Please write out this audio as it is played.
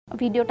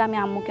ভিডিওটা আমি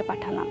আম্মুকে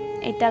পাঠালাম।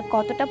 এটা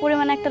কতটা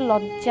পরিমাণে একটা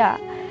লজ্জা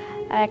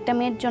একটা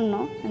মেয়ের জন্য,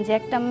 যে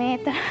একটা মেয়ে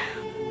তার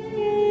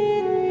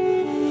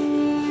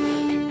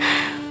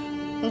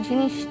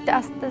জিনিসটা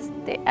আস্তে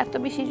আস্তে এত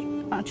বেশি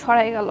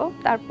ছড়াই গেল।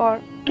 তারপর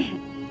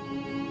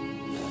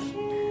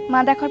মা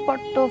দেখার পর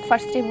তো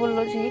ফার্স্টে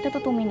বললো যে এটা তো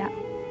তুমি না।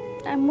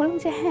 আমি বললাম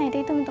যে হ্যাঁ,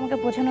 এটাই তো আমি তোমাকে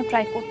বোঝানোর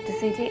ট্রাই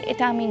করতেছি যে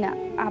এটা আমি না।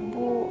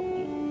 আব্বু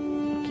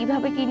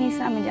কিভাবে কি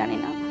নিয়েছে আমি জানি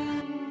না।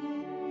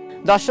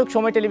 দর্শক,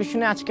 সময়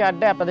টেলিভিশনে আজকে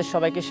আড্ডায় আপনাদের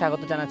সবাইকে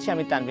স্বাগত জানাচ্ছি।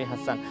 আমি তানভীর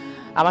হাসান।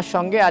 আমার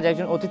সঙ্গে আজ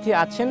একজন অতিথি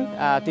আছেন।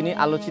 তিনি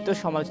আলোচিত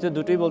সমালোচিত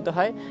দুটোই বলতে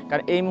হয়,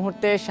 কারণ এই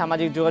মুহূর্তে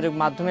সামাজিক যোগাযোগ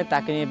মাধ্যমে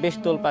তাকে নিয়ে বেশ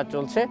তোলপাড়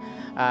চলছে।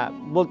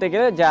 বলতে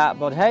গেলে যা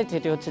বোঝায়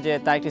সেটি হচ্ছে যে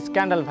তার একটি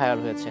স্ক্যান্ডাল ভাইরাল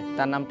হয়েছে।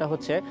 তার নামটা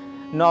হচ্ছে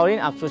নওরিন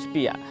আফরোজ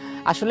পিয়া।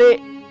 আসলে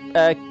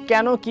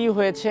কেন কি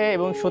হয়েছে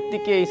এবং সত্যি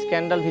কি এই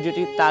স্ক্যান্ডাল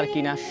ভিডিওটি তার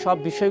কিনা, সব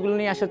বিষয়গুলো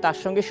নিয়ে আসলে তার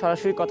সঙ্গে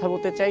সরাসরি কথা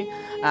বলতে চাই।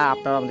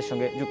 আপনারা আমাদের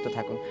সঙ্গে যুক্ত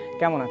থাকুন।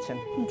 কেমন আছেন?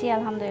 জি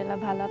আলহামদুলিল্লাহ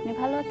ভালো। আপনি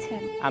ভালো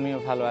আছেন? আমিও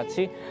ভালো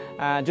আছি।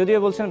 যদিও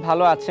বলছেন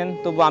ভালো আছেন,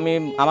 তবু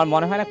আমার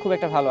মনে হয় না খুব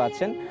একটা ভালো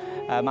আছেন।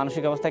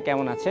 মানসিক অবস্থা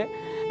কেমন আছে?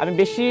 আমি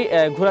বেশি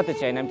ঘোরাতে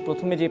চাই না। আমি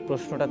প্রথমে যে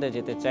প্রশ্নটাতে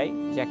যেতে চাই,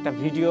 যে একটা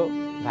ভিডিও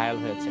ভাইরাল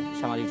হয়েছে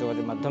সামাজিক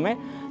যোগাযোগ মাধ্যমে,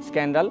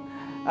 স্ক্যান্ডাল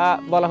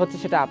বলা হচ্ছে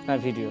সেটা আপনার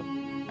ভিডিও,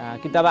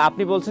 কিন্তু আবার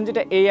আপনি বলছেন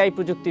যেটা এআই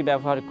প্রযুক্তি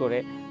ব্যবহার করে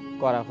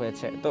করা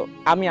হয়েছে। তো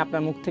আমি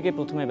আপনার মুখ থেকে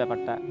প্রথমে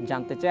ব্যাপারটা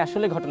জানতে চাই,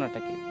 আসলে ঘটনাটা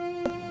কি?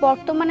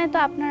 বর্তমানে তো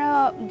আপনারা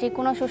যে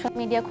কোনো সোশ্যাল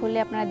মিডিয়া খুললে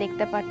আপনারা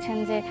দেখতে পাচ্ছেন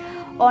যে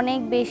অনেক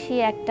বেশি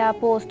একটা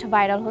পোস্ট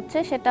ভাইরাল হচ্ছে।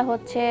 সেটা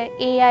হচ্ছে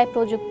এআই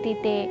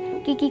প্রযুক্তিতে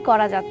কি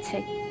করা যাচ্ছে,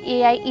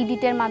 এআই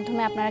এডিটের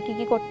মাধ্যমে আপনারা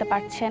কি করতে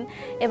পারছেন,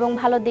 এবং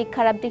ভালো দিক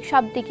খারাপ দিক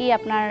সব দিকেই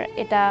আপনার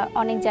এটা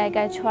অনেক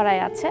জায়গায়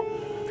ছড়ায় আছে।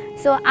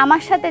 সো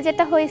আমার সাথে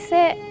যেটা হয়েছে,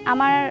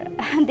 আমার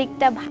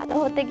দিকটা ভালো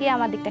হতে গিয়ে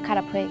আমার দিকটা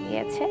খারাপ হয়ে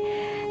গিয়েছে।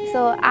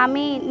 সো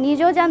আমি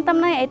নিজেও জানতাম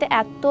না এটা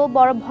এত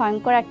বড়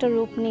ভয়ঙ্কর একটা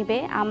রূপ নিবে,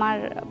 আমার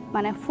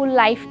মানে ফুল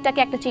লাইফটাকে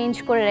একটা চেঞ্জ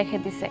করে রেখে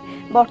দিছে।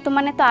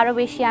 বর্তমানে তো আরও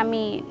বেশি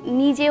আমি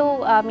নিজেও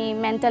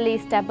মেন্টালি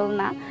স্টেবল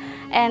না,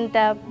 অ্যান্ড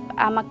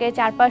আমাকে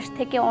চারপাশ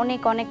থেকে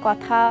অনেক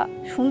কথা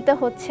শুনতে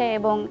হচ্ছে,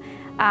 এবং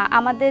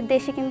আমাদের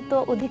দেশে কিন্তু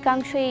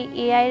অধিকাংশই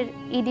এআইয়ের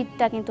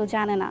এডিটটা কিন্তু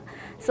জানে না।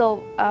 সো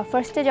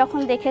ফার্স্টে যখন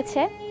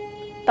দেখেছে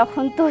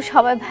তখন তো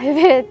সবাই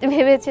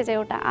ভেবেছে যে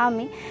ওটা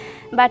আমি,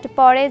 বাট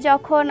পরে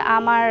যখন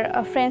আমার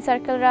ফ্রেন্ড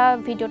সার্কেলরা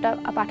ভিডিওটা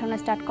পাঠানো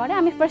স্টার্ট করে,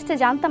 আমি ফার্স্টে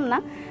জানতাম না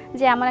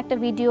যে আমার একটা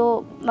ভিডিও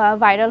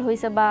ভাইরাল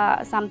হয়েছে বা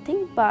সামথিং।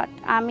 বাট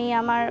আমি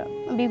আমার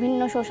বিভিন্ন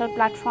সোশ্যাল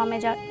প্ল্যাটফর্মে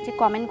যে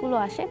কমেন্টগুলো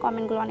আসে,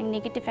 কমেন্টগুলো অনেক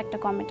নেগেটিভ একটা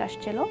কমেন্ট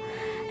আসছিলো,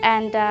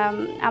 অ্যান্ড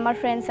আমার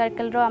ফ্রেন্ড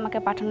সার্কেলরাও আমাকে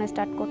পাঠানো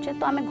স্টার্ট করছে।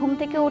 তো আমি ঘুম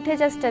থেকে উঠে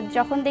জাস্ট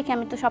যখন দেখি,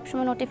 আমি তো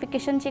সবসময়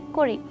নোটিফিকেশান চেক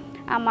করি,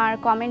 আমার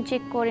কমেন্ট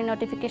চেক করি,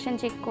 নোটিফিকেশান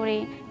চেক করি,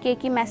 কে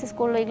কী মেসেজ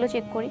করলো এগুলো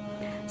চেক করি।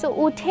 সো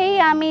উঠেই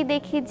আমি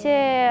দেখি যে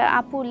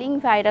আপু লিঙ্ক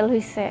ভাইরাল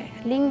হয়েছে,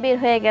 লিঙ্ক বের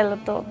হয়ে গেল,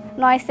 তো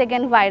 9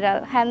 সেকেন্ড ভাইরাল,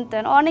 হ্যান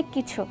ত্যান অনেক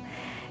কিছু।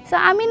 সো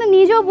আমি না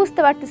নিজেও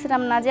বুঝতে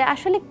পারতেছিলাম না যে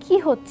আসলে কি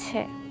হচ্ছে।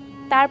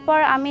 তারপর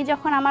আমি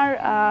যখন আমার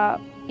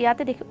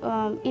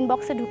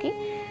ইনবক্সে ঢুকি,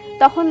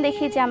 তখন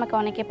দেখি যে আমাকে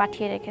অনেকে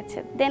পাঠিয়ে রেখেছে।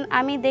 দেন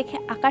আমি দেখে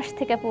আকাশ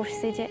থেকে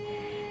পড়ছি যে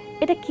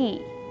এটা কি,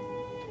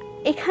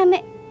 এখানে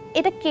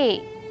এটা কে,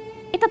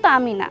 এটা তো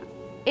আমি না,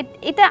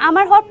 এটা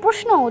আমার হওয়ার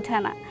প্রশ্ন ওঠে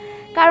না।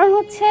 কারণ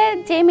হচ্ছে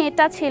যে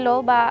মেয়েটা ছিল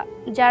বা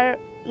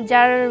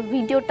যার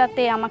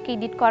ভিডিওটাতে আমাকে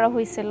এডিট করা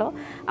হয়েছিল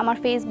আমার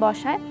ফেস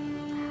বসায়,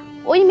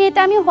 ওই মেয়েটা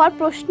আমি হওয়ার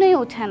প্রশ্নই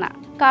ওঠে না।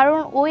 কারণ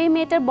ওই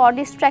মেয়েটার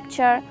বডি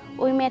স্ট্রাকচার,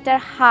 ওই মেয়েটার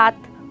হাত,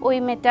 ওই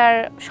মেয়েটার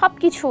সব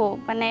কিছু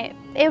মানে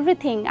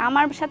এভরিথিং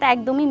আমার সাথে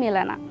একদমই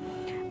মেলে না।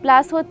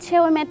 প্লাস হচ্ছে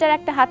ওই মেয়েটার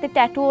একটা হাতে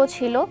ট্যাটুও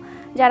ছিল,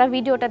 যারা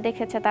ভিডিওটা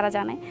দেখেছে তারা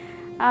জানে।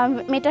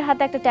 মেয়েটার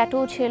হাতে একটা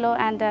ট্যাটুও ছিল,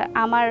 অ্যান্ড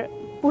আমার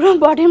পুরো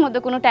বডির মধ্যে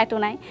কোনো ট্যাটু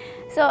নাই।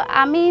 সো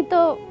আমি তো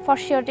ফর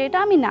শিওর এটা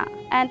আমি না,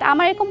 অ্যান্ড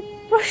আমার এরকম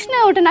প্রশ্ন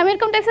ওঠে না। আমি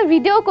এরকম টাইপের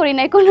ভিডিও করি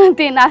নাই কোনো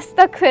দিন,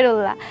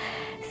 আস্তাগফিরুল্লাহ।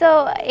 সো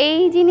এই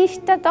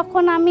জিনিসটা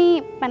তখন আমি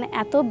মানে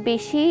এত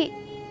বেশি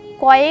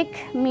কয়েক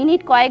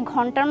মিনিট কয়েক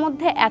ঘন্টার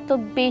মধ্যে এত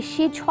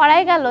বেশি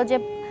ছড়াই গেল যে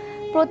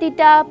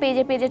প্রতিটা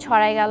পেজে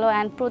ছড়াই গেল,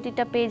 অ্যান্ড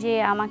প্রতিটা পেজে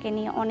আমাকে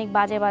নিয়ে অনেক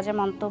বাজে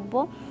মন্তব্য,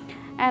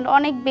 অ্যান্ড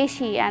অনেক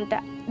বেশি। অ্যান্ড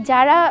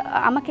যারা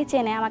আমাকে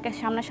চেনে, আমাকে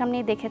সামনাসামনি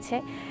দেখেছে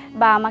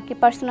বা আমাকে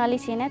পার্সোনালি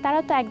চেনে, তারা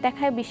তো এক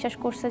দেখায় বিশ্বাস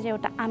করছে যে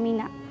ওটা আমি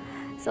না।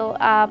 সো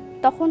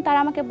তখন তারা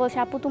আমাকে বলছে,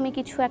 আপু তুমি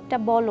কিছু একটা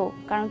বলো,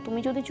 কারণ তুমি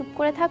যদি চুপ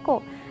করে থাকো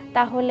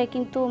তাহলে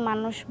কিন্তু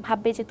মানুষ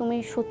ভাববে যে তুমি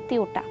সত্যি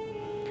ওটা।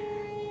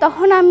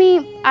 তখন আমি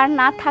আর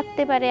না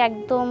থাকতে পারে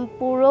একদম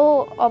পুরো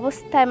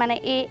অবস্থায় মানে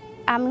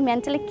আমি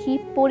মেন্টালি কী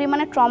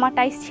পরিমাণে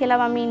ট্রমাটাইজ ছিলাম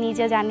আমি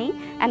নিজে জানি,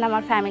 অ্যান্ড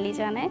আমার ফ্যামিলি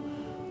জানে।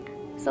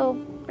 সো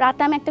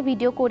রাতে আমি একটা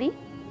ভিডিও করি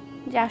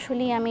যে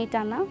আসলেই আমি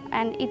এটা না,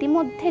 অ্যান্ড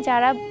ইতিমধ্যে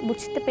যারা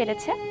বুঝতে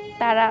পেরেছে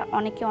তারা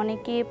অনেকে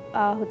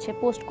হচ্ছে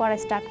পোস্ট করা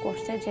স্টার্ট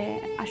করছে যে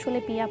আসলে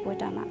পিয়া আপু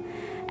এটা না।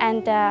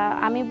 অ্যান্ড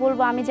আমি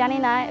বলবো আমি জানি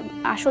না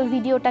আসল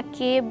ভিডিওটা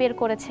কে বের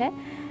করেছে,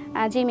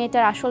 যে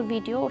মেয়েটার আসল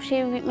ভিডিও,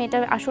 সেই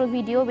মেয়েটার আসল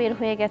ভিডিও বের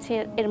হয়ে গেছে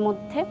এর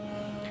মধ্যে।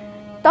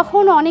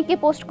 তখন অনেকে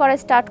পোস্ট করা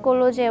স্টার্ট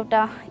করলো যে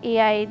ওটা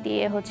এআই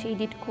দিয়ে হচ্ছে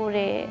এডিট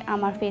করে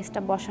আমার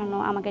ফেসটা বসানো,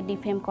 আমাকে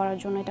ডিফেম করার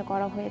জন্য এটা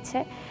করা হয়েছে।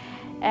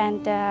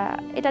 অ্যান্ড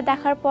এটা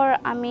দেখার পর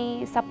আমি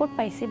সাপোর্ট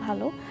পাইছি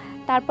ভালো।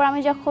 তারপর আমি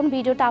যখন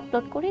ভিডিওটা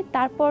আপলোড করি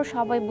তারপর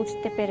সবাই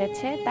বুঝতে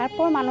পেরেছে,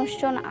 তারপর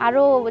মানুষজন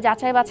আরও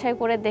যাচাই বাছাই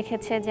করে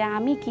দেখেছে যে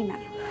আমি কি না।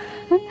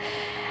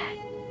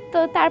 তো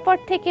তারপর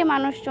থেকে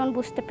মানুষজন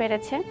বুঝতে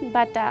পেরেছে।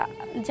 বাট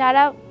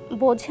যারা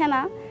বোঝে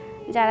না,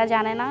 যারা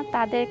জানে না,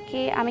 তাদেরকে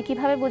আমি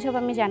কিভাবে বোঝাবো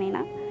আমি জানি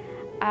না।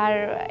 আর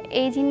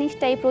এই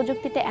জিনিসটা, এই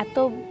প্রযুক্তিটা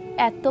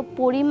এত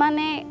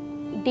পরিমাণে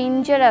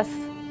ডেঞ্জারাস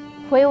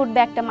হয়ে উঠবে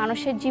একটা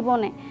মানুষের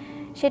জীবনে,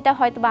 সেটা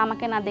হয়তো বা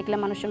আমাকে না দেখলে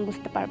মানুষজন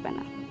বুঝতে পারবে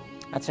না।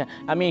 আচ্ছা,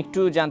 আমি একটু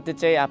জানতে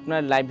চাই,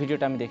 আপনার লাইভ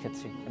ভিডিওটা আমি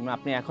দেখেছি এবং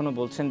আপনি এখনও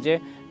বলছেন যে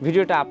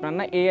ভিডিওটা আপনার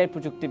না, এআই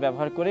প্রযুক্তি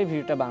ব্যবহার করে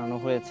ভিডিওটা বানানো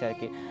হয়েছে আর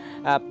কি।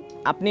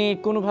 আপনি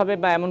কোনোভাবে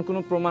বা এমন কোনো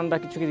প্রমাণ বা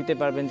কিছু কি দিতে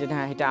পারবেন যে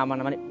হ্যাঁ এটা আমার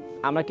না, মানে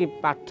আমরা কি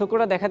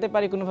পার্থক্যটা দেখাতে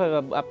পারি কোনোভাবে?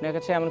 আপনার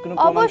কাছে এমন কোনো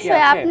প্রমাণ কি আছে?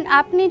 অবশ্যই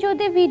আপনি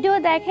যদি ভিডিও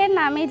দেখেন,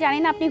 আমি জানি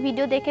না আপনি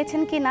ভিডিও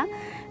দেখেছেন কিনা,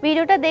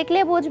 ভিডিওটা দেখলে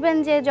বুঝবেন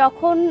যে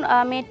যখন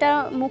মেয়েটার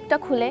মুখটা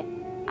খুলে,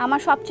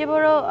 আমার সবচেয়ে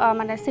বড়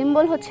মানে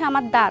সিম্বল হচ্ছে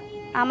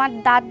আমার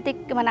দাঁত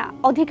মানে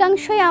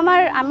অধিকাংশই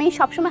আমি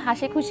সবসময়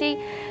হাসি খুশি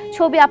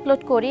ছবি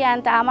আপলোড করি,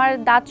 অ্যান্ড আমার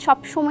দাঁত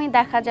সবসময়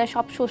দেখা যায়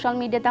সব সোশ্যাল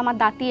মিডিয়াতে। আমার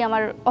দাঁতই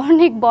আমার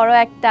অনেক বড়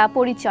একটা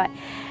পরিচয়।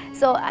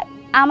 সো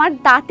আমার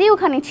দাঁতই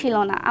ওখানে ছিল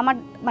না, আমার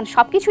মানে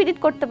সব কিছু এডিট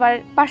করতে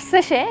পারছে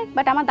সে,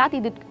 বাট আমার দাঁত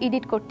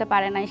এডিট করতে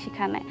পারে নাই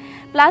সেখানে।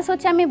 প্লাস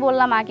হচ্ছে আমি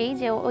বললাম আগেই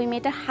যে ওই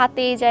মেয়েটার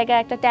হাতে এই জায়গায়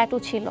একটা ট্যাটু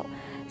ছিল।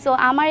 সো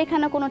আমার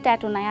এখানে কোনো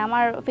ট্যাটু নাই।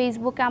 আমার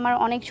ফেসবুকে আমার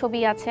অনেক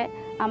ছবি আছে,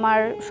 আমার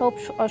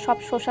সব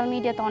সোশ্যাল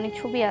মিডিয়াতে অনেক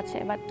ছবি আছে,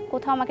 বাট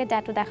কোথাও আমাকে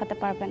ট্যাটু দেখাতে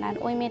পারবে না।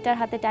 ওই মেয়েটার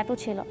হাতে ট্যাটু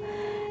ছিল,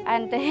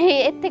 অ্যান্ড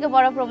এর থেকে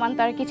বড় প্রমাণ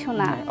তো আর কিছু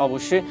না।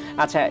 অবশ্যই।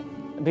 আচ্ছা,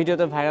 ভিডিও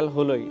তো ভাইরাল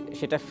হলোই,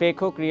 সেটা ফেক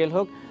হোক রিয়েল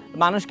হোক,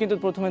 মানুষ কিন্তু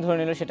প্রথমে ধরে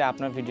নিল সেটা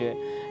আপনার ভিডিও।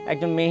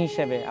 একজন মেয়ে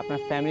হিসেবে আপনার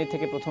ফ্যামিলি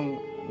থেকে প্রথম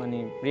মানে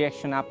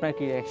রিয়াকশন, আপনার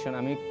কি রিয়াকশন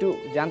আমি একটু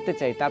জানতে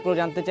চাই। তারপর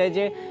জানতে চাই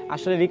যে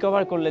আসলে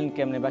রিকভার করলেন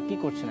কেমনে বা কি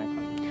করছেন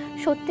এখন?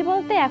 সত্যি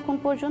বলতে এখন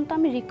পর্যন্ত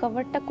আমি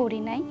রিকভারটা করি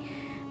নাই,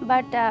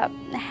 বাট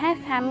হ্যাঁ,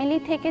 ফ্যামিলি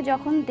থেকে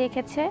যখন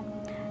দেখেছে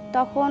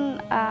তখন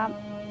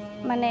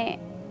মানে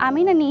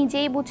আমি না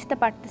নিজেই বুঝতে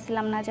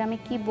পারতেছিলাম না যে আমি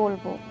কি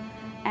বলবো।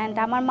 অ্যান্ড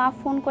আমার মা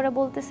ফোন করে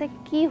বলতেছে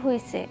কি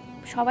হয়েছে,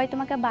 সবাই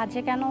তোমাকে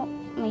বাজে কেন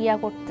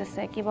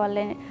করতেছে, কি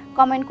বলে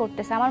কমেন্ট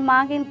করতেছে। আমার মা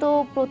কিন্তু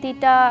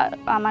প্রতিটা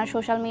আমার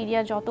সোশ্যাল মিডিয়া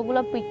যতগুলো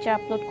পিকচার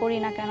আপলোড করি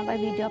না কেন বা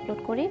ভিডিও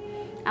আপলোড করি,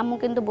 আম্মু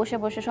কিন্তু বসে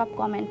বসে সব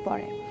কমেন্ট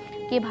পড়ে,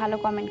 কি ভালো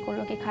কমেন্ট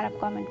করলো, কি খারাপ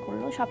কমেন্ট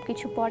করলো, সব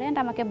কিছু পড়ে। অ্যান্ড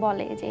আমাকে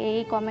বলে যে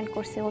এই কমেন্ট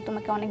করছে, ও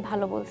তোমাকে অনেক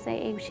ভালো বলছে,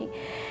 এই সেই,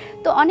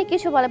 তো অনেক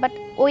কিছু বলে। বাট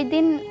ওই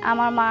দিন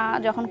আমার মা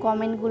যখন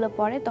কমেন্টগুলো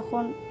পড়ে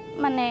তখন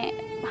মানে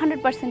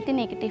 100%ই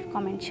নেগেটিভ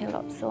কমেন্ট ছিল।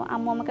 সো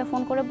আম্মু আমাকে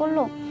ফোন করে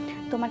বললো,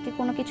 তোমার কি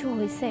কোনো কিছু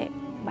হয়েছে,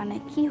 মানে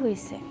কি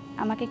হয়েছে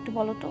আমাকে একটু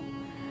বলো তো।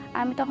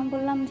 আমি তখন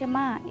বললাম যে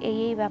মা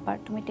এই ব্যাপার,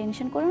 তুমি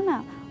টেনশন করো না,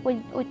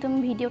 ওই তুমি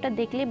ভিডিওটা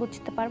দেখলেই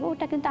বুঝতে পারবো,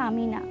 ওটা কিন্তু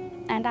আমি না।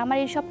 অ্যান্ড আমার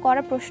এইসব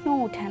করার প্রশ্নও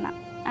ওঠে না,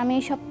 আমি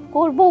এইসব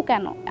করবো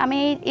কেন, আমি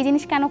এই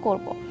জিনিস কেন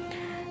করবো।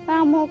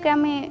 আম্মুকে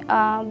আমি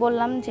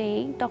বললাম যে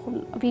তখন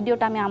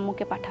ভিডিওটা আমি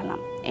আম্মুকে পাঠালাম।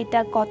 এটা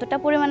কতটা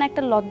পরিমাণে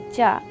একটা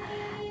লজ্জা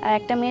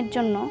একটা মেয়ের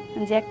জন্য,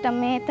 যে একটা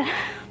মেয়ে তার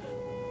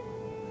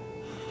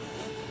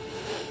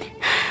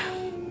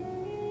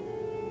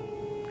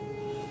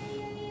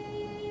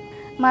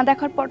মা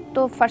দেখার পর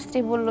তো ফার্স্টে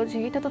বললো যে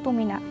এটা তো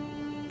তুমি না।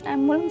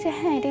 আমি বললাম যে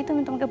হ্যাঁ, এটাই তো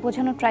আমি তোমাকে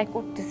বোঝানোর ট্রাই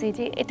করতেছি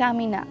যে এটা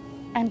আমি না।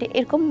 অ্যান্ড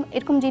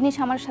এরকম জিনিস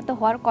আমার সাথে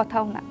হওয়ার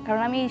কথাও না,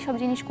 কারণ আমি এইসব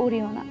জিনিস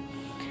করিও না।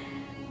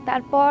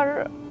 তারপর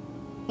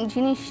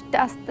জিনিসটা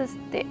আস্তে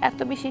আস্তে এত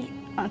বেশি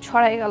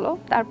ছড়াই গেল।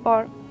 তারপর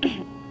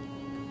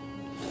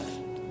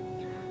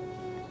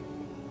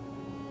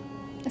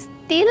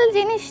স্টিল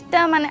জিনিসটা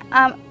মানে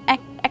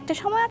একটা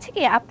সময় আছে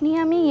কি, আপনি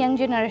আমি ইয়াং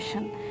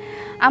জেনারেশন,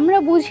 আমরা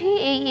বুঝি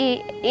এই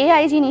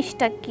এআই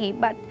জিনিসটা কি,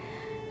 বাট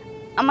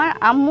আমার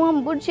আম্মু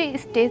আব্বুর যে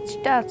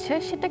স্টেজটা আছে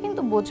সেটা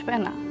কিন্তু বুঝবে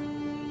না,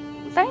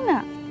 তাই না?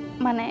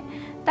 মানে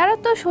তারা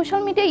তো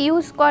সোশ্যাল মিডিয়া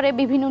ইউজ করে,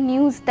 বিভিন্ন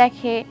নিউজ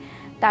দেখে,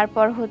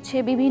 তারপর হচ্ছে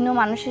বিভিন্ন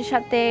মানুষের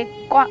সাথে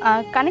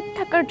কানেক্ট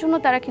থাকার জন্য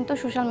তারা কিন্তু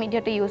সোশ্যাল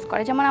মিডিয়াটা ইউজ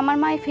করে। যেমন আমার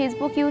মা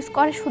ফেসবুক ইউজ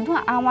করে শুধু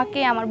আমাকে,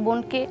 আমার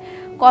বোনকে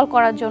কল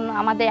করার জন্য,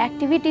 আমাদের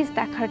অ্যাক্টিভিটিস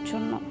দেখার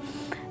জন্য।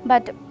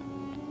 বাট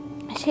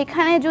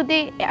সেখানে যদি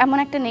এমন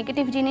একটা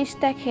নেগেটিভ জিনিস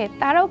দেখে,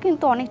 তারাও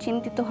কিন্তু অনেক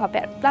চিন্তিত হবে।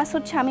 আর প্লাস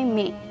হচ্ছে আমি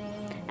মেয়ে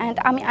অ্যান্ড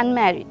আমি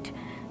আনম্যারিড,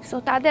 সো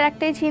তাদের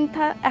একটাই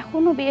চিন্তা,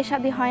 এখনও বিয়ে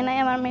শাদী হয় নাই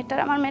আমার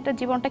মেয়েটার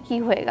জীবনটা কি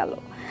হয়ে গেল।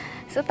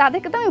 সো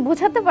তাদেরকে তো আমি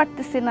বোঝাতে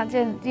পারতেছি না যে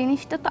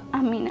জিনিসটা তো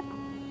আমি না।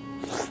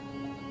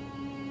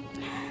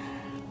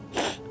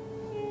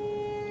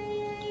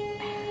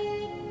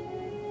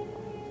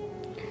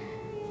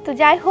 তো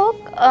যাই হোক,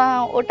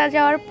 ওটা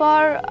যাওয়ার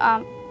পর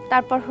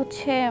তারপর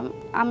হচ্ছে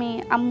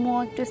আম্মু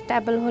একটু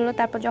স্টেবল হলো।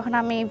 তারপর যখন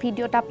আমি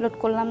ভিডিওটা আপলোড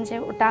করলাম যে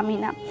ওটা আমি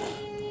না,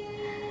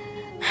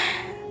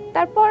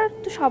 তারপর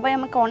তো সবাই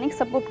আমাকে অনেক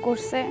সাপোর্ট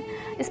করছে,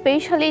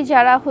 স্পেশালি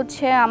যারা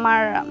হচ্ছে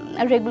আমার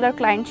রেগুলার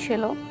ক্লায়েন্ট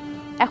ছিল।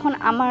 এখন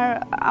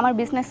আমার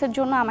বিজনেসের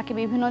জন্য আমাকে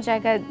বিভিন্ন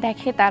জায়গায়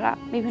দেখে, তারা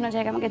বিভিন্ন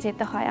জায়গায় আমাকে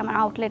যেতে হয়, আমার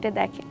আউটলেটে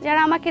দেখে। যারা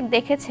আমাকে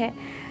দেখেছে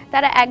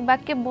তারা এক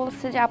বাক্যে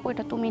বলছে যে আপু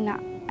এটা তুমি না।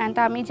 অ্যান্ড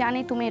আমি জানি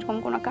তুমি এরকম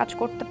কোনো কাজ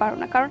করতে পারো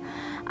না, কারণ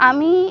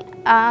আমি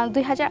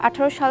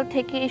 2018 সাল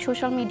থেকে এই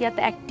সোশ্যাল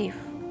মিডিয়াতে অ্যাক্টিভ,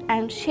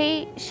 অ্যান্ড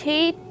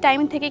সেই টাইম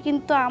থেকে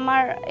কিন্তু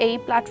আমার এই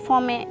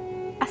প্ল্যাটফর্মে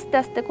আস্তে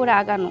আস্তে করে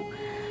আগানো।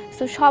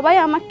 সো সবাই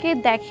আমাকে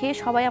দেখে,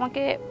 সবাই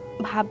আমাকে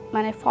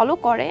মানে ফলো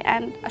করে,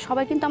 অ্যান্ড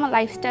সবাই কিন্তু আমার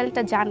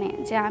লাইফস্টাইলটা জানে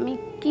যে আমি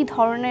কি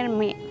ধরনের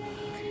মেয়ে।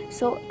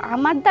 সো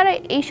আমার দ্বারা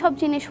এইসব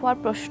জিনিস হওয়ার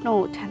প্রশ্ন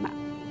ওঠে না।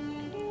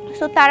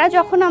 সো তারা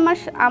যখন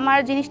আমার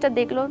জিনিসটা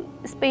দেখলো,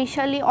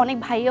 স্পেশালি অনেক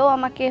ভাইয়াও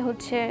আমাকে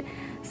হচ্ছে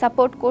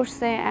সাপোর্ট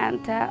করছে,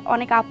 অ্যান্ড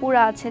অনেক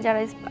আপুরা আছে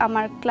যারা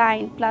আমার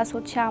ক্লায়েন্ট প্লাস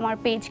হচ্ছে আমার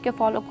পেজকে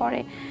ফলো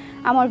করে,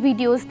 আমার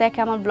ভিডিওস দেখে,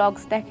 আমার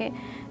ব্লগস দেখে,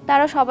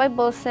 তারা সবাই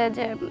বলছে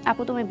যে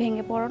আপু তুমি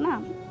ভেঙে পড়ো না।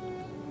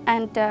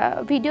 অ্যান্ড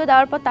ভিডিও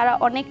দেওয়ার পর তারা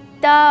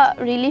অনেকটা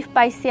রিলিফ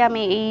পাইছি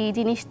আমি এই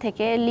জিনিস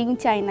থেকে। লিঙ্ক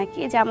চাই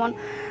নাকি, যেমন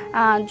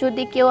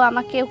যদি কেউ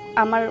আমাকে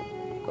আমার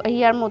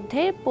ইয়ার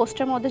মধ্যে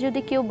পোস্টের মধ্যে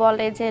যদি কেউ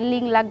বলে যে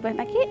লিঙ্ক লাগবে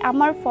নাকি,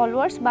 আমার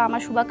ফলোয়ার্স বা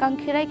আমার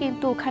শুভাকাঙ্ক্ষীরাই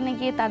কিন্তু ওখানে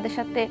গিয়ে তাদের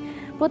সাথে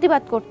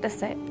প্রতিবাদ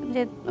করতেছে,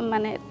 যে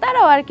মানে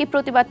তারাও আর কি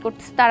প্রতিবাদ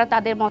করতেছে তারা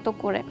তাদের মতো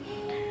করে।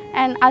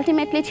 অ্যান্ড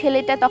আলটিমেটলি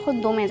ছেলেটা তখন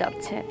দমে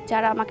যাচ্ছে,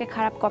 যারা আমাকে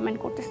খারাপ কমেন্ট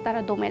করতেছে তারা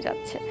দমে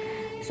যাচ্ছে।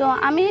 সো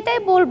আমি এটাই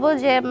বলবো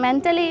যে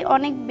মেন্টালি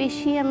অনেক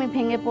বেশি আমি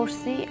ভেঙে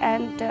পড়ছি,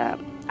 অ্যান্ড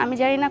আমি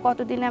জানি না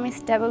কতদিনে আমি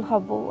স্টেবল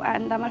হব,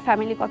 অ্যান্ড আমার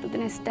ফ্যামিলি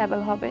কতদিনে স্টেবল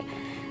হবে।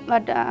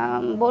 বাট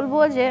বলবো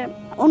যে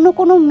অন্য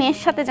কোনো মেয়ের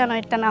সাথে যেন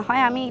এটা না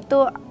হয়।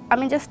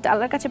 আমি জাস্ট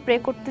আল্লাহর কাছে প্রে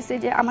করতেছি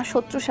যে আমার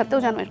শত্রুর সাথেও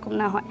যেন এরকম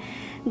না হয়।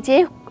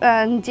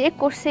 যে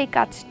করছে এই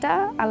কাজটা,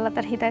 আল্লাহ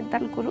তার হিদায়াত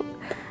দান করুক,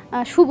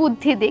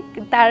 সুবুদ্ধি দিক।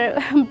 তার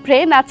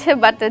ব্রেন আছে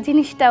বাট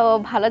জিনিসটা ও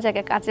ভালো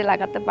জায়গায় কাজে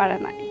লাগাতে পারে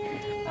না।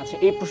 আচ্ছা,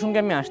 এই প্রসঙ্গে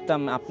আমি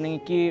আসতাম। আপনি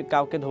কি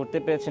কাউকে ধরতে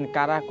পেরেছেন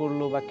কারা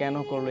করলো বা কেন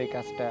করলো এই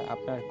কাজটা?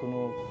 আপনার কোনো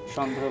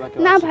সন্দেহ বা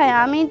না ভাই,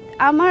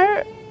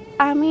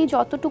 আমি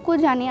যতটুকু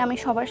জানি আমি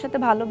সবার সাথে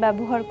ভালো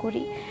ব্যবহার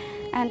করি,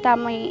 অ্যান্ড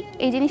আমি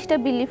এই জিনিসটা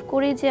বিলিভ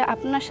করি যে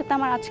আপনার সাথে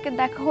আমার আজকে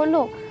দেখা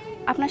হলো,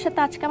 আপনার সাথে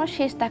আজকে আমার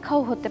শেষ দেখাও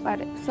হতে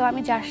পারে। সো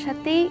আমি যার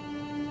সাথেই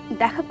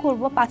দেখা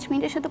করব, 5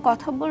 মিনিটের সাথে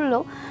কথা বললো,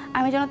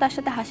 আমি যেন তার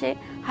সাথে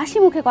হাসি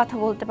মুখে কথা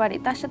বলতে পারি,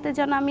 তার সাথে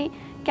যেন আমি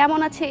কেমন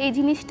আছে এই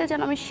জিনিসটা যেন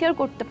আমি শেয়ার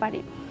করতে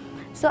পারি।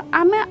 সো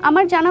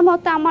আমার জানা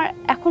মতে আমার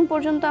এখন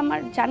পর্যন্ত আমার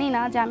জানি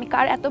না যে আমি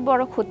কার এত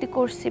বড় ক্ষতি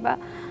করছি বা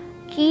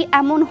কি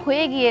এমন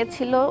হয়ে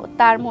গিয়েছিল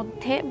তার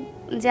মধ্যে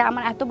যে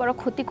আমার এত বড়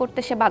ক্ষতি করতে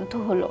সে বাধ্য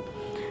হলো,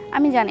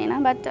 আমি জানি না।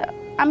 বাট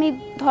আমি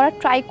ধরার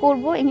ট্রাই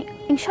করব,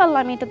 ইনশাল্লাহ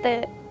আমি এটাতে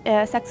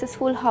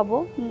সাকসেসফুল হব।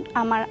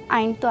 আমার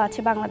আইন তো আছে,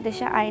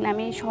 বাংলাদেশে আইন,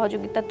 আমি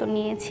সহযোগিতা তো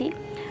নিয়েছি,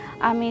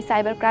 আমি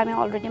সাইবার ক্রাইমে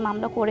অলরেডি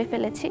মামলা করে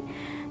ফেলেছি।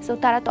 সো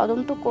তারা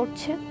তদন্ত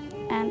করছে,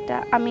 অ্যান্ড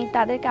আমি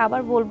তাদেরকে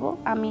আবার বলবো,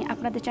 আমি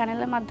আপনাদের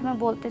চ্যানেলের মাধ্যমে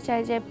বলতে চাই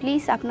যে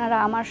প্লিজ আপনারা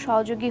আমার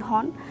সহযোগী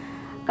হন,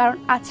 কারণ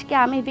আজকে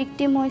আমি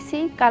ভিকটিম হয়েছি,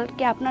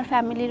 কালকে আপনার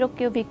ফ্যামিলিরও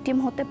কেউ ভিকটিম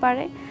হতে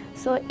পারে।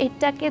 সো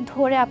এটাকে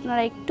ধরে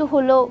আপনারা একটু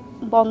হলেও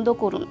বন্ধ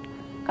করুন,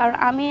 কারণ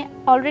আমি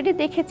অলরেডি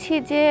দেখেছি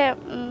যে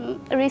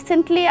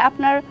রিসেন্টলি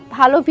আপনার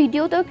ভালো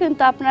ভিডিওতেও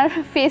কিন্তু আপনার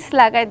ফেস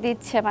লাগাই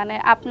দিচ্ছে, মানে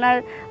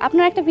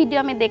আপনার একটা ভিডিও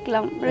আমি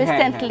দেখলাম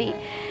রিসেন্টলি,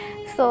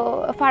 সো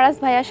ফারাজ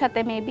ভাইয়ার সাথে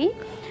মেবি।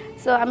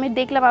 সো আমি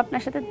দেখলাম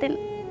আপনার সাথে,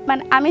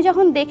 মানে আমি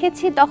যখন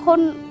দেখেছি তখন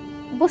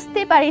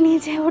বুঝতে পারিনি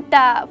যে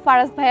ওটা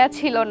ফারাজ ভাইয়া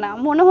ছিল না,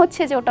 মনে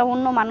হচ্ছে যে ওটা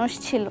অন্য মানুষ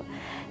ছিল।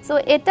 সো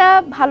এটা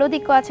ভালো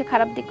দিকও আছে,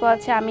 খারাপ দিকও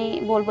আছে। আমি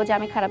বলবো যে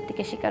আমি খারাপ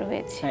দিকে শিকার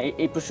হয়েছি। হ্যাঁ,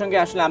 এই প্রসঙ্গে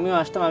আসলে আমিও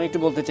আসতাম। আমি একটু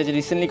বলতে চাই যে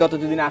রিসেন্টলি গত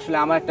দুদিন আসলে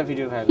আমার একটা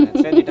ভিডিও ভাইরাল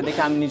হয়েছে, যেটা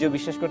দেখে আমি নিজেও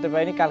বিশ্বাস করতে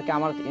পারিনি। কালকে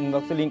আমার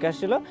ইনবক্সে লিঙ্ক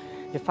আসছিল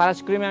যে ফারাজ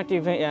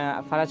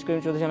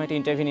করিম চৌধুরী, আমি একটা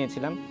ইন্টারভিউ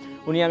নিয়েছিলাম,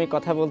 উনি আমি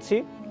কথা বলছি,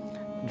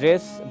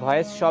 ড্রেস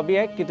ভয়েস সবই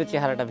এক, কিন্তু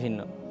চেহারাটা ভিন্ন।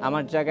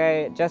 আমার জায়গায়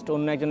জাস্ট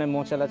অন্য একজনের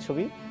মোচালা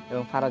ছবি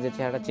এবং ফারাজের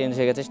চেহারাটা চেঞ্জ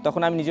হয়ে গেছে।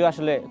 তখন আমি নিজেও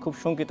আসলে খুব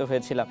শঙ্কিত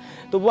হয়েছিলাম।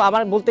 তবুও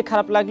আমার বলতে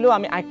খারাপ লাগলেও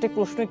আমি আরেকটা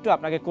প্রশ্ন একটু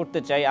আপনাকে করতে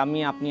চাই।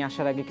 আপনি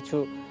আসার আগে কিছু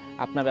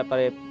আপনার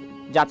ব্যাপারে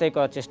যাচাই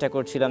করার চেষ্টা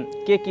করছিলাম,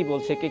 কে কি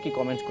বলছে, কে কি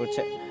কমেন্ট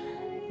করছে।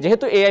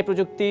 যেহেতু এআই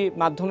প্রযুক্তির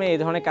মাধ্যমে এই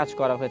ধরনের কাজ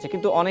করা হয়েছে,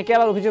 কিন্তু অনেকে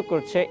আবার অভিযোগ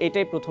করছে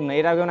এটাই প্রথম না,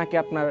 এর আগেও নাকি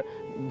আপনার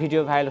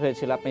ভিডিও ভাইরাল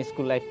হয়েছিল আপনার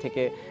স্কুল লাইফ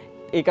থেকে।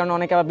 এই কারণে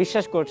অনেকে আবার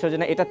বিশ্বাস করছে যে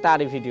না এটা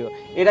তারই ভিডিও।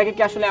 এর আগে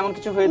কি আসলে এমন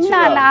কিছু হয়েছিল?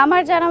 না না,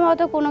 আমার জানা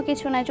মতো কোনো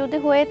কিছু নাই। যদি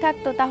হয়ে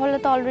থাকতো তাহলে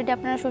তো অলরেডি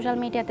আপনারা সোশ্যাল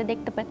মিডিয়াতে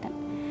দেখতে পেতেন।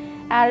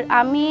 আর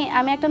আমি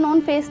একটা নন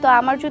ফেস, তো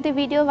আমার যদি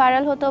ভিডিও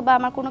ভাইরাল হতো বা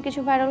আমার কোনো কিছু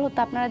ভাইরাল হতো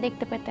আপনারা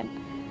দেখতে পেতেন।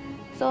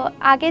 সো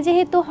আগে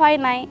যেহেতু হয়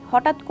নাই,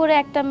 হঠাৎ করে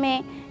একটা মেয়ে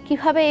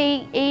কিভাবে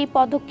এই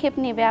পদক্ষেপ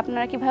নেবে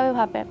আপনারা কিভাবে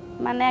ভাবেন?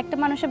 মানে একটা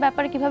মানুষের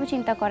ব্যাপারে কিভাবে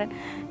চিন্তা করেন?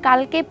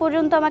 কালকে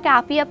পর্যন্ত আমাকে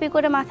আপি আপি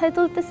করে মাথায়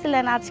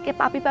তুলতেছিলেন, আজকে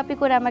পাপি পাপি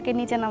করে আমাকে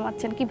নিচে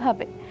নামাচ্ছেন।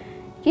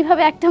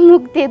 কিভাবে একটা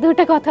মুখ দিয়ে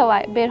দুটো কথা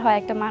বের হয়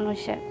একটা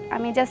মানুষের?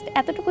 আমি জাস্ট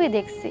এতটুকুই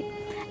দেখছি।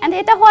 অ্যান্ড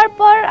এটা হওয়ার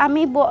পর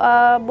আমি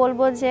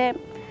বলবো যে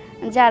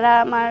যারা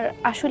আমার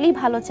আসলেই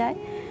ভালো চায়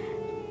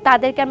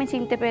তাদেরকে আমি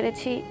চিনতে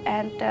পেরেছি,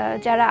 অ্যান্ড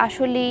যারা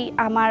আসলেই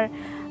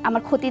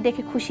আমার ক্ষতি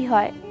দেখে খুশি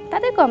হয়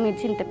তাদেরকেও আমি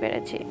চিনতে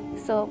পেরেছি।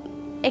 সো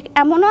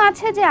এমনও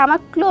আছে যে আমার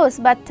ক্লোজ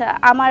বাট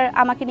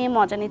আমাকে নিয়ে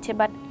মজা নিচ্ছে,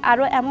 বাট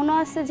আরও এমনও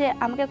আছে যে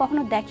আমাকে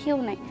কখনো দেখেও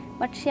নাই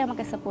বাট সে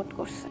আমাকে সাপোর্ট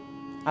করছে।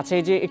 আচ্ছা,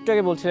 এই যে একটু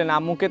আগে বলছিলেন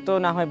আম্মুকে তো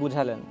না হয়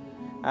বুঝালেন,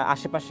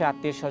 আশেপাশে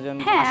আত্মীয়স্বজন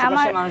হ্যাঁ,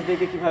 আশেপাশের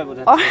মানুষদেরকে কিভাবে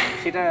বোঝাচ্ছেন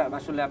সেটা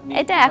আসলে আপনি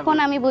এটা এখন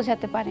আমি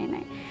বোঝাতে পারি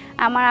নাই।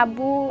 আমার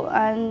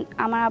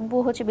আব্বু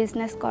হচ্ছে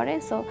বিজনেস করে,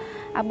 সো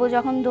আব্বু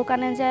যখন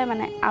দোকানে যায়,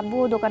 মানে আব্বু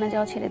দোকানে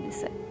যাওয়া ছেড়ে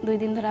দিছে, 2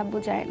 দিন ধরে আব্বু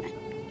যায় না,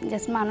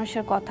 জাস্ট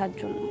মানুষের কথার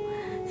জন্য।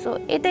 সো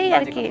এটাই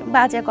আর কি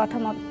বাজে কথা।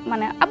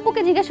 মানে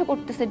আব্বুকে জিজ্ঞাসা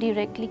করতেছে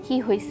ডিরেক্টলি, কি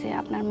হয়েছে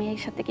আপনার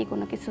মেয়ের সাথে, কি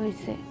কোনো কিছু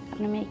হয়েছে,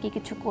 আপনার মেয়ে কি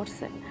কিছু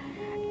করছে।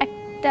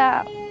 একটা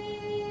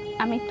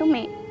আমি তো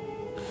মেয়ে,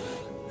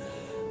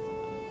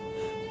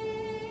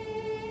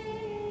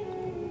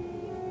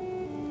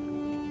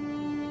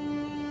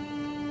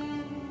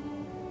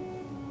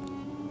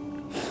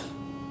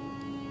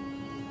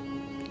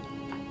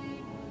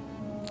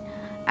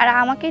 আর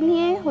আমাকে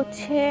নিয়ে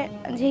হচ্ছে,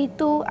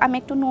 যেহেতু আমি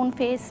একটু নোন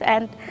ফেস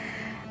অ্যান্ড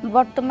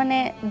বর্তমানে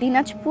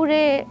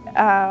দিনাজপুরে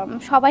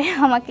সবাই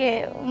আমাকে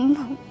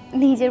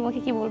নিজের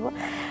মুখে কি বলবো,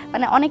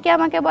 মানে অনেকে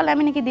আমাকে বলে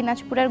আমি নাকি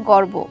দিনাজপুরের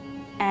গর্ব,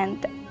 অ্যান্ড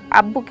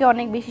আব্বুকে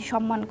অনেক বেশি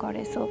সম্মান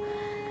করে। সো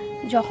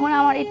যখন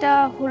আমার এটা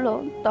হলো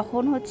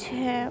তখন হচ্ছে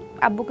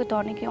আব্বুকে তো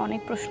অনেকে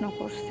অনেক প্রশ্ন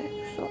করছে।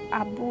 সো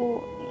আব্বু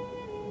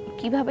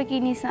কিভাবে কি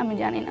নিছে আমি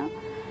জানি না,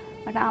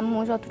 বাট আম্মু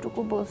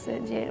যতটুকু বলছে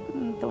যে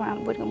তোমার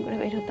আব্বু এরকম করে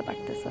বের হতে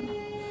পারতেছে না।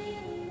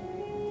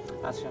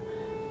 আচ্ছা,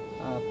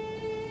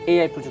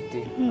 এআই প্রযুক্তি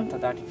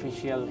অর্থাৎ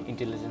আর্টিফিশিয়াল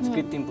ইন্টেলিজেন্স,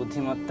 কৃত্রিম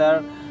বুদ্ধিমত্তার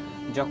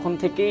যখন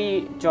থেকেই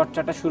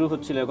চর্চাটা শুরু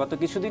হচ্ছিল, গত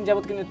কিছুদিন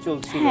যাবত কিন্তু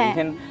চলছিল।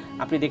 ইভেন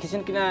আপনি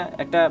দেখেছেন কিনা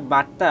একটা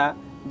বার্তা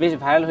বেশ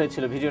ভাইরাল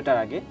হয়েছিল ভিডিওটার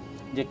আগে,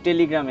 যে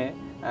টেলিগ্রামে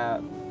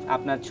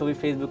আপনার ছবি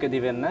ফেসবুকে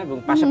দিবেন না, এবং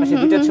পাশাপাশি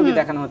দুটো ছবি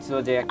দেখানো হচ্ছিল,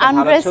 যে একটা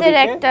ভালো ছবি,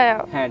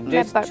 হ্যাঁ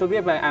ড্রেস ছবি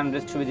এবং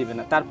আনড্রেস ছবি দিবেন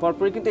না। তারপর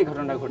পরই কিন্তু এই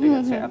ঘটনাটা ঘটে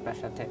গেছে আপনার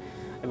সাথে।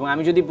 এবং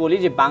আমি যদি বলি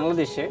যে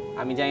বাংলাদেশে,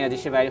 আমি জানি না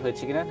দেশের বাইরে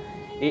হয়েছে কিনা,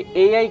 এই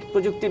এআই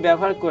প্রযুক্তি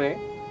ব্যবহার করে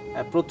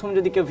প্রথম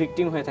যদি কেউ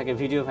ভিকটিম হয়ে থাকে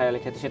ভিডিও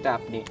ভাইরালের ক্ষেত্রে, সেটা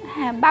আপনি।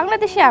 হ্যাঁ,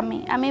 বাংলাদেশে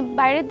আমি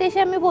বাইরের দেশে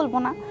আমি বলবো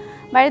না,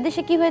 বাইরের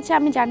দেশে কি হয়েছে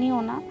আমি জানিও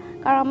না,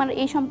 কারণ আমার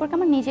এই সম্পর্কে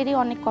আমার নিজেরই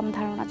অনেক কম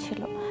ধারণা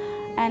ছিল।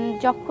 অ্যান্ড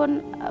যখন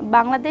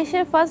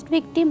বাংলাদেশের ফার্স্ট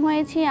ভিকটিম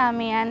হয়েছি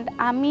আমি, অ্যান্ড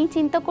আমি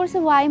চিন্তা করছি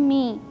ওয়াই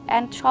মি,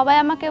 অ্যান্ড সবাই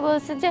আমাকে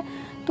বলছে যে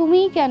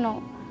তুমিই কেন।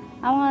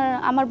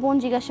 আমার বোন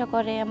জিজ্ঞাসা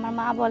করে, আমার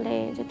মা বলে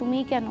যে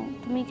তুমিই কেন,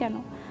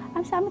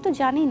 আমি তো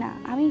জানি না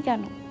আমি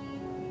কেন।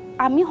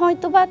 আমি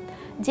হয়তোবা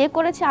যে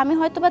করেছে, আমি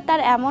হয়তোবা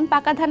তার এমন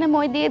পাকা ধানে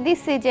মই দিয়ে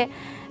দিচ্ছি যে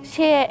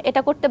সে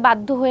এটা করতে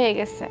বাধ্য হয়ে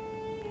গেছে।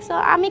 সো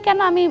আমি কেন,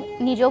 আমি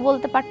নিজেও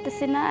বলতে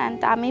পারতেছি না, অ্যান্ড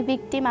আমি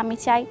ভিকটিম, আমি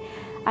চাই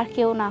আর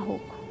কেউ না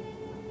হোক।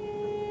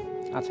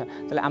 আচ্ছা,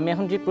 তাহলে আমি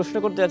এখন যে প্রশ্ন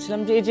করতে যাচ্ছিলাম,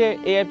 যে এই যে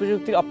এআই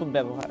প্রযুক্তির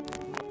অপব্যবহার,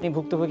 আপনি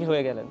ভুক্তভোগী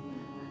হয়ে গেলেন,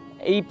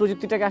 এই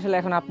প্রযুক্তিটাকে আসলে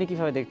এখন আপনি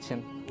কিভাবে দেখছেন,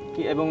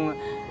 কি এবং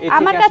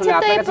আমার কাছে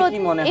তো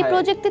এই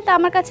প্রযুক্তিটা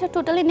আমার কাছে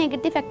টোটালি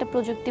নেগেটিভ একটা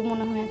প্রযুক্তি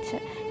মনে হয়েছে,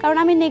 কারণ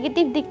আমি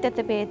নেগেটিভ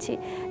দিকটাতে পেয়েছি।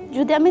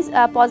 যদি আমি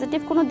পজিটিভ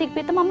কোনো দিক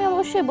পেতাম আমি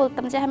অবশ্যই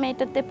বলতাম যে আমি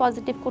এটাতে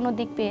পজিটিভ কোনো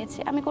দিক পেয়েছি,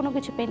 আমি কোনো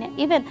কিছু পেয়ে না।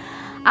 ইভেন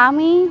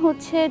আমি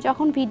হচ্ছে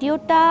যখন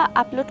ভিডিওটা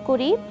আপলোড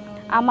করি,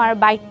 আমার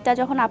বাইকটা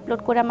যখন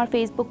আপলোড করে আমার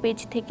ফেসবুক পেজ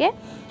থেকে,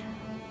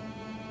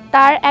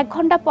 তার 1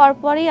 ঘন্টা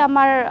পরই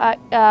আমার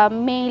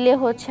মেইলে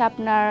হচ্ছে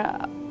আপনার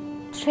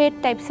থ্রেড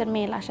টাইপসের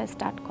মেইল আসা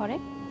স্টার্ট করে।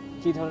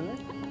 কি ধরনের?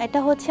 এটা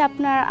হচ্ছে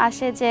আপনার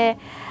আসে যে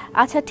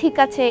আচ্ছা ঠিক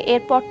আছে,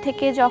 এরপর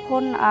থেকে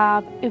যখন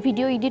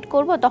ভিডিও এডিট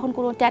করব তখন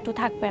কোনো ট্যাটু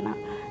থাকবে না,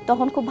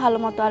 তখন খুব ভালো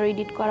মতো আরও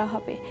এডিট করা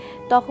হবে,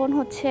 তখন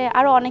হচ্ছে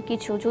আরও অনেক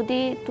কিছু। যদি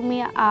তুমি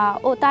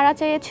তারা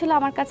চেয়েছিল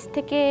আমার কাছ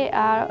থেকে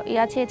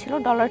চেয়েছিল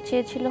ডলার,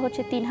 চেয়েছিল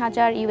হচ্ছে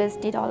 3000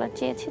 USD ডলার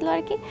চেয়েছিল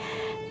আর কি।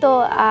 তো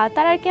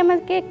তারা আর কি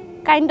আমাকে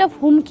কাইন্ড অফ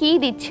হুমকিই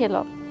দিচ্ছিল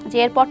যে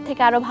এরপর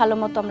থেকে আরও ভালো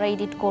মতো আমরা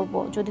এডিট করব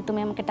যদি তুমি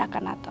আমাকে টাকা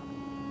না দাও।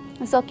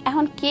 সো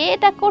এখন কে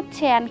এটা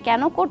করছে অ্যান্ড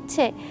কেন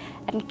করছে,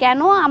 কেন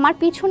আমার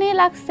পিছনে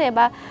লাগছে,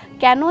 বা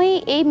কেনই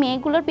এই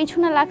মেয়েগুলোর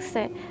পিছনে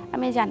লাগছে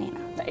আমি জানি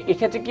না।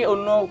 এক্ষেত্রে কি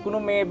অন্য কোনো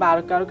মেয়ে বা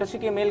কারোর কাছে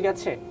কি মেল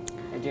গেছে?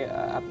 যে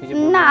আপনি যে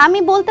না, আমি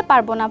বলতে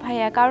পারবো না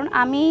ভাইয়া, কারণ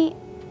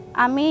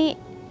আমি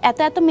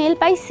এত মেল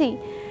পাইছি,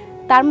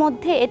 তার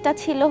মধ্যে এটা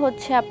ছিল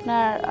হচ্ছে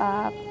আপনার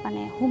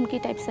মানে হুমকি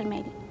টাইপসের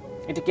মেল।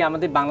 এটা কি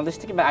আমাদের বাংলাদেশ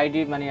থেকে, বা আইডি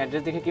মানে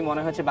অ্যাড্রেস দেখে কি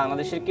মনে হচ্ছে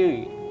বাংলাদেশের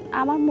কেউই?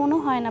 আমার মনে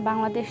হয় না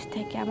বাংলাদেশ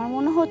থেকে, আমার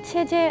মনে হচ্ছে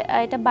যে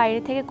এটা বাইরে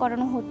থেকে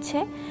করানো হচ্ছে।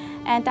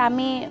 অ্যান্ড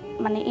আমি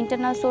মানে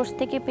ইন্টারনাল সোর্স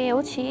থেকে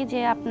পেয়েওছি যে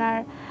আপনার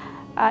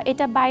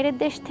এটা বাইরের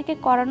দেশ থেকে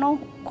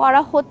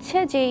করা হচ্ছে,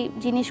 যে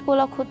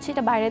জিনিসগুলো হচ্ছে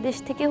এটা বাইরের দেশ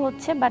থেকে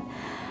হচ্ছে, বাট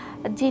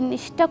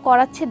জিনিসটা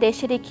করাচ্ছে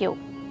দেশেরই কেউ,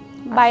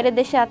 বাইরের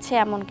দেশে আছে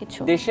এমন কিছু।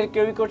 দেশের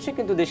কেউই করছে,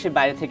 কিন্তু দেশের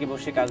বাইরে থেকে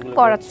বসে কাজগুলো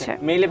করাচ্ছে।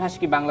 মেইলে ভাষা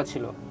কি বাংলা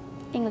ছিল?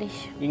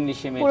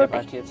 ইংলিশে মেইলটা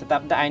পাঠিয়েছে। তা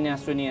আপনি আইনে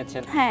আশ্রয়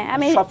নিয়েছেন? হ্যাঁ,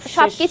 আমি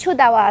সবকিছু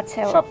দেওয়া আছে,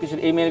 সবকিছু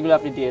এই মেইলগুলো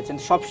আপনি দিয়েছেন।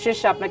 সবশেষ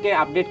আপনাকে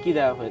আপডেট কি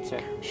দেওয়া হয়েছে?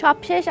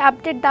 সবশেষ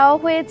আপডেট দেওয়া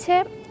হয়েছে,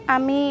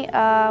 আমি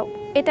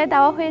এটা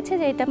দেওয়া হয়েছে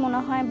যে এটা মনে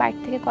হয় বাইরে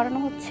থেকে করানো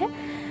হচ্ছে,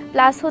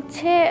 প্লাস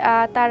হচ্ছে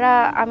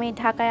আমি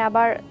ঢাকায়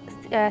আবার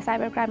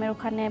সাইবার ক্রাইমের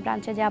ওখানে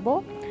ব্রাঞ্চে যাব,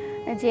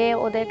 যে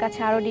ওদের কাছে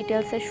আরও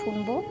ডিটেলসে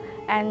শুনবো,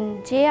 অ্যান্ড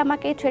যে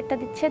আমাকে এই থ্রেটটা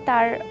দিচ্ছে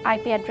তার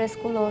IP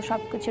অ্যাড্রেসগুলো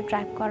সব কিছু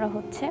ট্র্যাক করা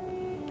হচ্ছে,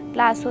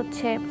 প্লাস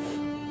হচ্ছে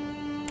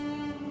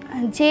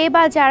যে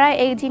বা যারা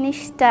এই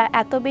জিনিসটা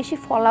এত বেশি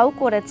ফলো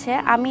করেছে,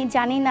 আমি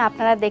জানি না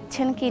আপনারা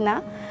দেখছেন কি না,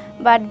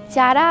 বাট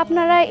যারা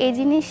আপনারা এই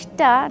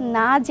জিনিসটা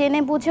না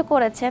জেনে বুঝে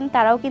করেছেন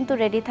তারাও কিন্তু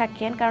রেডি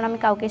থাকেন, কারণ আমি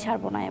কাউকে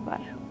ছাড়বো না এবার।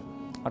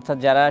 অর্থাৎ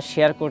যারা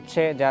শেয়ার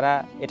করছে, যারা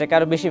এটাকে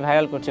আরো বেশি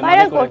ভাইরাল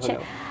করছে,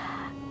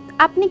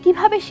 আপনি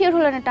কিভাবে শিওর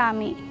হলেন এটা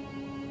আমি?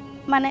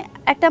 মানে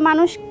একটা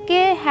মানুষকে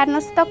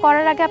হেনস্থা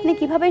করার আগে আপনি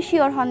কিভাবে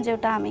শিওর হন যে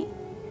ওটা আমি?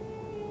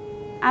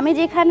 আমি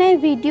যেখানে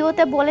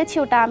ভিডিওতে বলেছি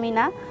ওটা আমি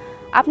না,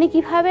 আপনি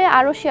কিভাবে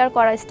আরও শেয়ার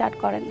করা স্টার্ট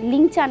করেন?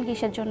 লিঙ্ক চান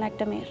কিসের জন্য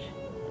একটা মেয়ের?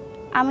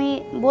 আমি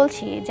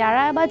বলছি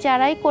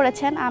যারাই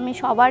করেছেন আমি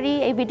সবারই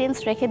এভিডেন্স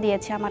রেখে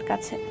দিয়েছি আমার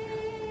কাছে,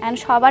 অ্যান্ড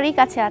সবারই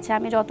কাছে আছে।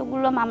 আমি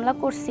যতগুলো মামলা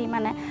করছি,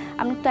 মানে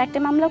আমি তো একটা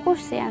মামলা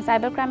করছি, অ্যান্ড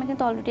সাইবার ক্রাইমে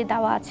কিন্তু অলরেডি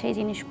দেওয়া আছে এই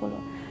জিনিসগুলো।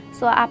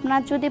 সো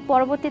আপনার যদি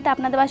পরবর্তীতে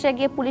আপনাদের বাসায়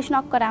গিয়ে পুলিশ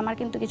নক করে, আমার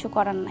কিন্তু কিছু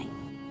করার নাই।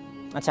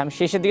 আচ্ছা, আমি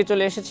শেষের দিকে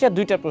চলে এসেছি, আর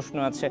দুইটা প্রশ্ন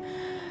আছে।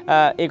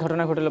 এই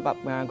ঘটনা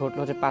ঘটলো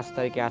হচ্ছে 5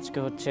 তারিখে, আজকে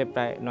হচ্ছে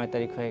প্রায় 9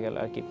 তারিখ হয়ে গেল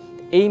আর কি।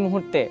 এই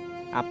মুহূর্তে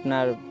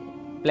আপনার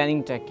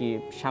প্ল্যানিংটা কি,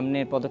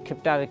 সামনের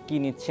পদক্ষেপটা আর কি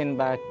নিচ্ছেন,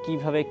 বা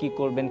কিভাবে কি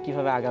করবেন,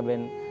 কিভাবে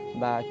আগাবেন,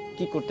 বা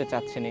কি করতে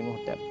চাচ্ছেন এই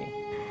মুহূর্তে আপনি?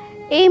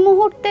 এই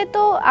মুহূর্তে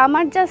তো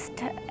আমার জাস্ট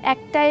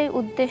একটাই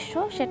উদ্দেশ্য,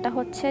 সেটা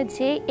হচ্ছে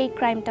যে এই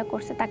ক্রাইমটা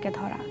করছে তাকে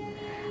ধরা।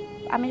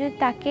 আমি যদি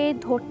তাকে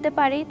ধরতে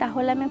পারি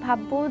তাহলে আমি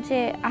ভাববো যে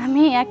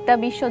আমি একটা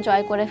বিশ্ব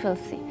জয় করে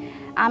ফেলছি।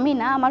 আমি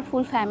না, আমার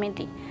ফুল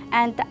ফ্যামিলি।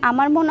 অ্যান্ড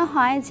আমার মনে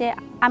হয় যে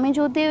আমি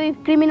যদি ওই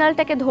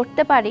ক্রিমিনালটাকে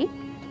ধরতে পারি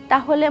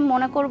তাহলে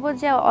মনে করব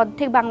যে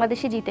অর্ধেক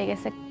বাংলাদেশে জিতে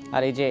গেছে।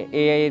 আর এই যে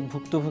এআই এর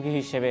ভুক্তভোগী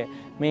হিসেবে,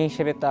 মেয়ে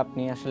হিসেবে তো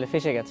আপনি আসলে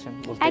ফেসে গেছেন,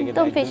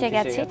 একদম ফেসে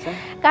গেছি।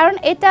 কারণ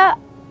এটা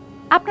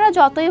আপনারা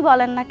যতই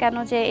বলেন না কেন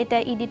যে এটা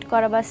এডিট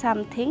করা বা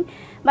সামথিং,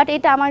 বাট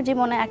এটা আমার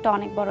জীবনে একটা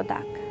অনেক বড়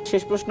দাগ।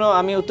 শেষ প্রশ্ন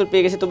আমি উত্তর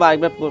পেয়ে গেছি, তবে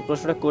আরেকবার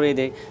প্রশ্নটা করেই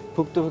দেই।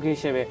 ভুক্তভোগী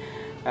হিসেবে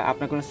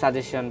আপনার কোনো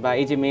সাজেশন, বা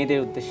এই যে মেয়েদের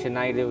উদ্দেশ্যে,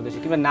 নারীদের উদ্দেশ্যে,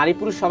 কিংবা নারী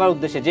পুরুষ সবার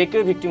উদ্দেশ্যে, যে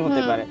কেউ ভিকটিম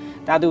হতে পারে,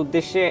 তাদের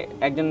উদ্দেশ্যে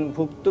একজন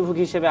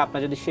ভুক্তভোগী হিসেবে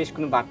আপনার যদি শেষ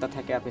কোনো বার্তা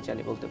থাকে আপনি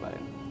চাইলে বলতে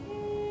পারেন।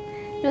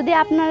 যদি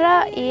আপনারা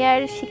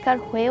এআইয়ের শিকার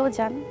হয়েও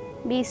যান,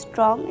 বি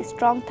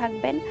স্ট্রং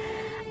থাকবেন।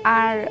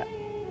 আর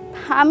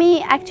আমি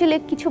অ্যাকচুয়ালি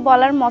কিছু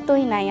বলার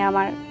মতোই নাই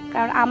আমার,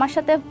 কারণ আমার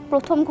সাথে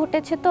প্রথম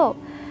ঘটেছে তো,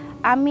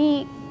 আমি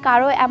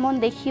কারো এমন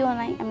দেখিও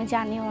নাই, আমি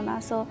জানিও না।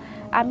 সো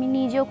আমি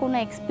নিজেও কোনো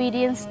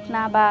এক্সপিরিয়েন্স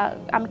না, বা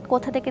আমি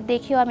কোথা থেকে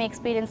দেখেও আমি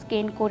এক্সপিরিয়েন্স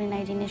গেইন করি না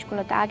এই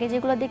জিনিসগুলোতে। আগে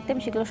যেগুলো দেখতাম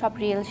সেগুলো সব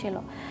রিয়েল ছিল,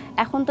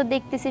 এখন তো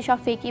দেখতেছি সব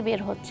ফেকই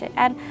বের হচ্ছে।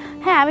 অ্যান্ড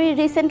হ্যাঁ, আমি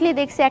রিসেন্টলি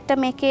দেখছি একটা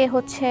মেয়েকে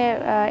হচ্ছে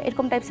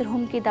এরকম টাইপসের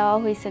হুমকি দেওয়া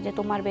হয়েছে যে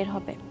তোমার বের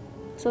হবে।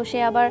 সো সে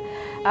আবার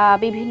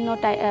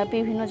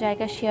বিভিন্ন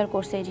জায়গায় শেয়ার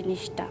করছে এই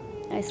জিনিসটা,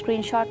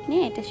 স্ক্রিনশট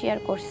নিয়ে এটা শেয়ার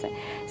করছে।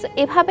 সো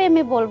এভাবে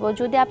আমি বলবো,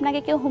 যদি আপনাকে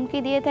কেউ হুমকি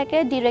দিয়ে থাকে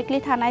ডিরেক্টলি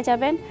থানায়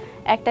যাবেন,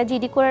 একটা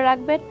জিডি করে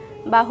রাখবেন,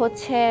 বা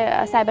হচ্ছে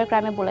সাইবার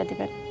ক্রাইমে বলে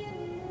দিবেন,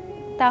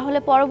 তাহলে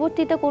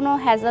পরবর্তীতে কোনো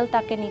হ্যাজেল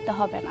তাকে নিতে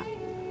হবে না।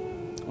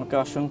 ওকে,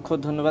 অসংখ্য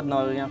ধন্যবাদ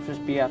নওরিন আফরোজ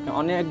পিয়া, আপনি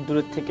অনেক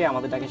দূরের থেকে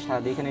আমাদের ডাকে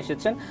সাড়া দিয়ে এখানে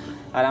এসেছেন।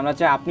 আর আমরা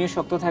চাই আপনিও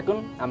শক্ত থাকুন,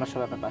 আমরা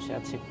সবাই আপনার পাশে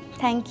আছি।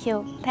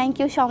 থ্যাংক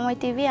ইউ সময়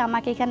টিভি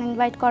আমাকে এখানে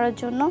ইনভাইট করার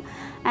জন্য।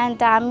 অ্যান্ড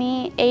আমি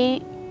এই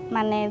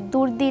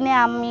দুর্দিনে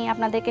আমি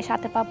আপনাদেরকে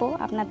সাথে পাবো,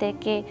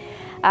 আপনাদেরকে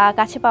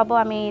কাছে পাবো,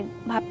 আমি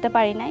ভাবতে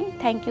পারি নাই।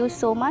 Thank you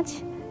so much,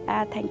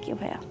 thank you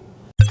ভাইয়া।